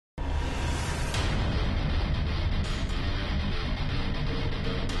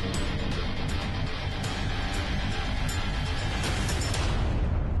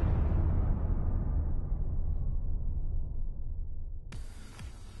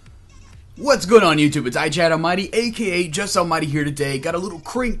What's going on YouTube? It's Chadalmighty, aka Just Almighty here today. Got a little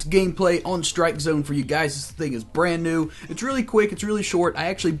cranked gameplay on Strike Zone for you guys. This thing is brand new. It's really quick, it's really short. I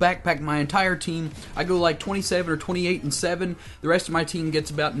actually backpacked my entire team. I go like 27 or 28 and 7. The rest of my team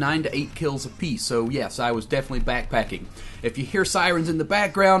gets about 9 to 8 kills apiece. So yes, I was definitely backpacking. If you hear sirens in the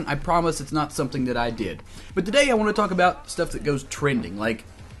background, I promise it's not something that I did. But today I want to talk about stuff that goes trending. Like,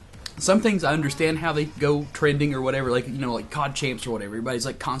 some things I understand how they go trending or whatever, like, you know, like COD champs or whatever. Everybody's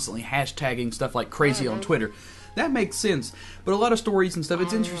like constantly hashtagging stuff like crazy on Twitter. That makes sense. But a lot of stories and stuff,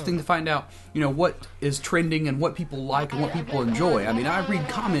 it's interesting to find out, you know, what is trending and what people like and what people enjoy. I mean, I read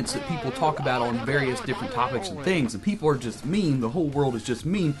comments that people talk about on various different topics and things, and people are just mean. The whole world is just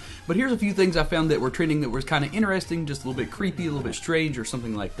mean. But here's a few things I found that were trending that was kind of interesting, just a little bit creepy, a little bit strange, or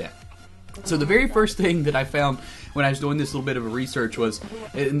something like that. So the very first thing that I found when I was doing this little bit of a research was,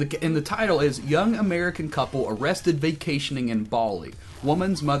 in the title is, Young American Couple Arrested Vacationing in Bali.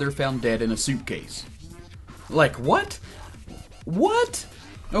 Woman's Mother Found Dead in a Suitcase. Like, what? What?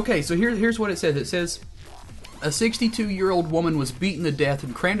 Okay, so here's what it says. It says, a 62-year-old woman was beaten to death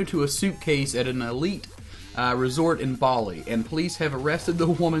and crammed into a suitcase at an elite resort in Bali, and police have arrested the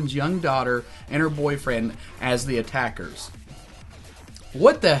woman's young daughter and her boyfriend as the attackers.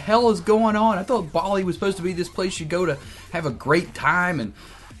 What the hell is going on? I thought Bali was supposed to be this place you go to have a great time and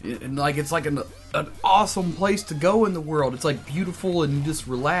like it's like an awesome place to go in the world. It's like beautiful and you just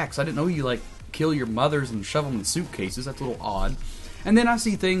relax. I didn't know you like kill your mothers and shove them in suitcases. That's a little odd. And then I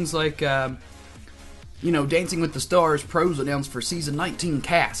see things like, you know, Dancing with the Stars pros announced for season 19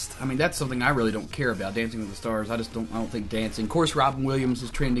 cast. I mean, that's something I really don't care about, Dancing with the Stars. I don't think dancing. Of course, Robin Williams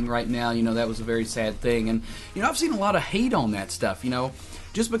is trending right now. You know, that was a very sad thing. And, you know, I've seen a lot of hate on that stuff, you know.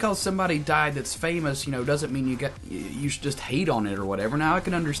 Just because somebody died that's famous, you know, doesn't mean you should just hate on it or whatever. Now, I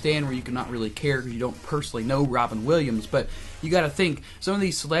can understand where you can not really care because you don't personally know Robin Williams, but you got to think, some of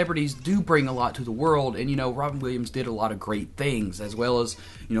these celebrities do bring a lot to the world, and, you know, Robin Williams did a lot of great things, as well as,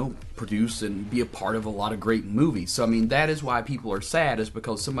 you know, produce and be a part of a lot of great movies. So, I mean, that is why people are sad, is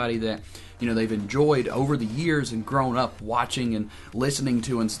because somebody that, you know, they've enjoyed over the years and grown up watching and listening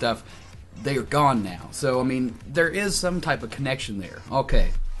to and stuff, they are gone now. So, I mean, there is some type of connection there.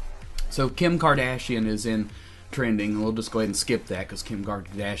 Okay. So, Kim Kardashian is in trending. We'll just go ahead and skip that because Kim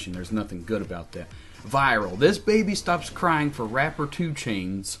Kardashian, there's nothing good about that. Viral. This baby stops crying for rapper 2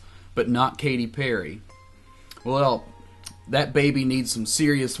 Chainz, but not Katy Perry. Well, that baby needs some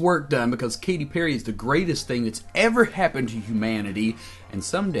serious work done because Katy Perry is the greatest thing that's ever happened to humanity, and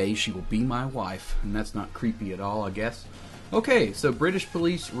someday she will be my wife. And that's not creepy at all, I guess. Okay, so British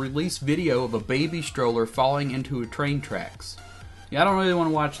police release video of a baby stroller falling into a train tracks. Yeah, I don't really want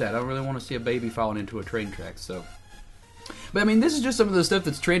to watch that. I don't really want to see a baby falling into a train tracks, so. But I mean, this is just some of the stuff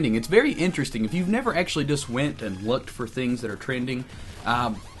that's trending. It's very interesting. If you've never actually just went and looked for things that are trending,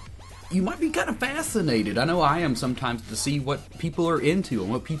 you might be kind of fascinated. I know I am sometimes, to see what people are into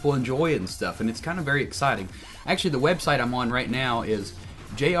and what people enjoy and stuff, and it's kind of very exciting. Actually, the website I'm on right now is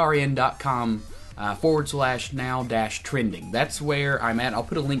jrn.com /now-trending. That's where I'm at. I'll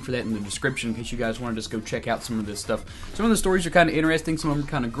put a link for that in the description in case you guys want to just go check out some of this stuff. Some of the stories are kind of interesting, some of them are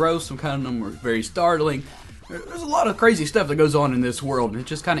kind of gross, some of them are very startling. There's a lot of crazy stuff that goes on in this world, and it's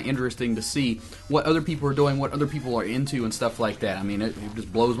just kind of interesting to see what other people are doing, what other people are into, and stuff like that. I mean, it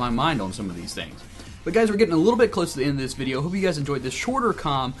just blows my mind on some of these things. But guys, we're getting a little bit close to the end of this video. Hope you guys enjoyed this shorter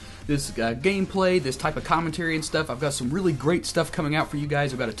this gameplay, this type of commentary and stuff. I've got some really great stuff coming out for you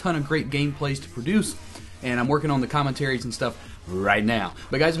guys. I've got a ton of great gameplays to produce, and I'm working on the commentaries and stuff right now.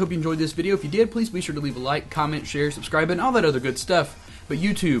 But guys, I hope you enjoyed this video. If you did, please be sure to leave a like, comment, share, subscribe, and all that other good stuff. But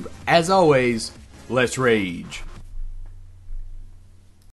YouTube, as always, let's rage.